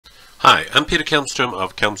Hi, I'm Peter Kalmstrom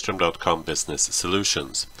of kalmstrom.com Business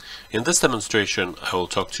Solutions. In this demonstration, I will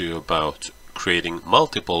talk to you about creating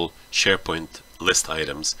multiple SharePoint list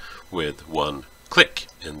items with one click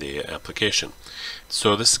in the application.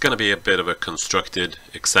 So this is going to be a bit of a constructed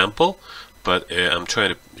example, but I'm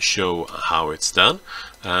trying to show how it's done.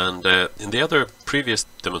 And in the other previous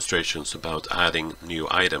demonstrations about adding new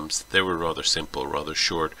items, they were rather simple, rather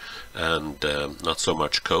short, and not so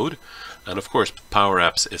much code. And of course,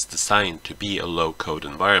 Powerapp is designed to be a low-code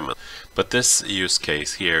environment. But this use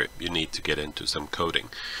case here, you need to get into some coding.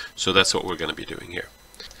 So that's what we're going to be doing here.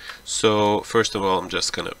 So first of all, I'm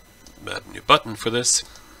just going to add a new button for this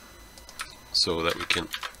so that we can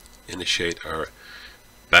initiate our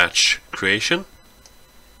batch creation.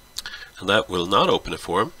 And that will not open a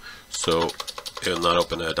form, so it will not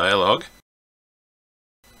open a dialog.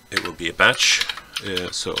 It will be a batch,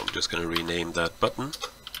 so I'm just going to rename that button.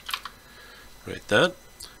 Write that,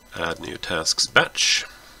 add new tasks batch.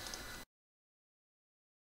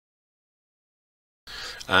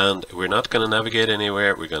 And we're not going to navigate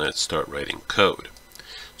anywhere, we're going to start writing code.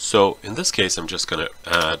 So in this case, I'm just going to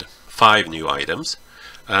add 5 new items.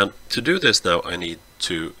 And to do this now, I need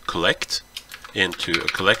to collect into a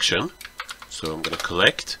collection. So I'm going to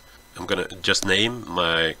collect, I'm going to just name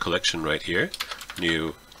my collection right here,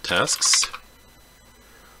 new tasks.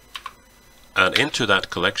 And into that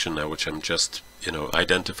collection now, which I'm just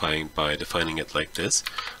identifying by defining it like this,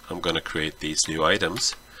 I'm going to create these new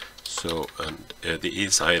items. So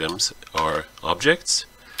these items are objects,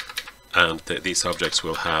 and these objects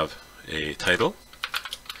will have a title.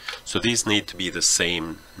 So these need to be the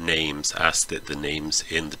same names as the names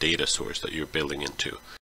in the data source that you're building into.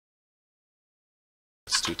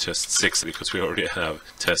 Let's do test 6 because we already have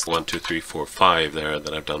test 1, 2, 3, 4, 5 there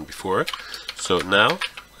that I've done before. So now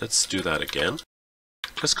let's do that again.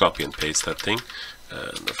 Just copy and paste that thing.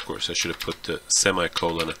 And of course I should have put the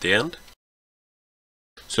semicolon at the end.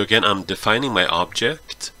 So again, I'm defining my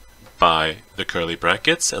object by the curly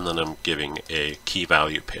brackets, and then I'm giving a key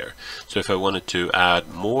value pair. So if I wanted to add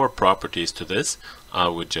more properties to this, I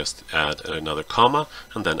would just add another comma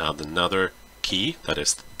and then add another key, that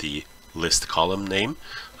is the list column name,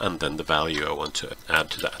 and then the value I want to add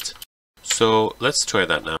to that. So let's try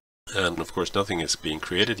that now. And of course nothing is being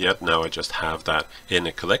created yet. Now I just have that in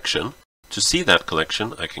a collection. To see that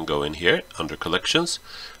collection, I can go in here under collections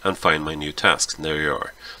and find my new tasks. And there you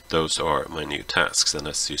are. Those are my new tasks. And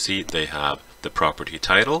as you see, they have the property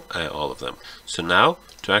title, all of them. So now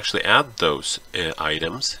to actually add those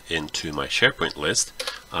items into my SharePoint list,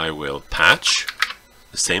 I will patch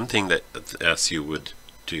the same thing that as you would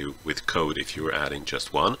do with code if you were adding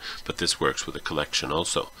just one, but this works with a collection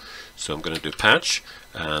also. So I'm going to do patch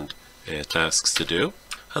and tasks to do,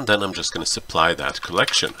 and then I'm just going to supply that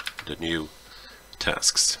collection, the new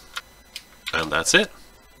tasks, and that's it.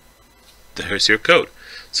 There's your code.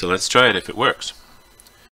 So let's try it if it works.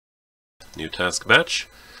 New task batch,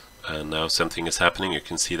 and now something is happening. You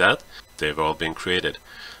can see that they've all been created,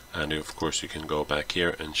 and of course you can go back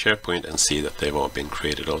here in SharePoint and see that they've all been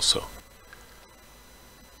created also.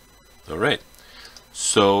 Alright,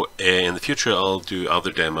 so in the future I'll do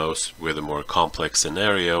other demos with a more complex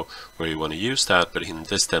scenario where you want to use that, but in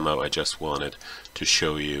this demo I just wanted to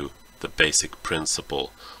show you the basic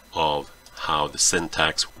principle of how the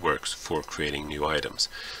syntax works for creating new items.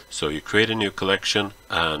 So you create a new collection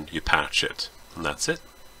and you patch it, and that's it.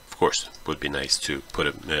 Of course, it would be nice to put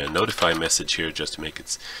a notify message here just to make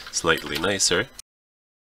it slightly nicer.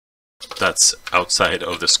 That's outside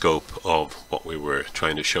of the scope of what we were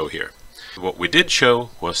trying to show here. What we did show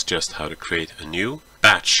was just how to create a new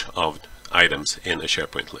batch of items in a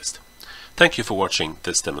SharePoint list. Thank you for watching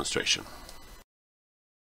this demonstration.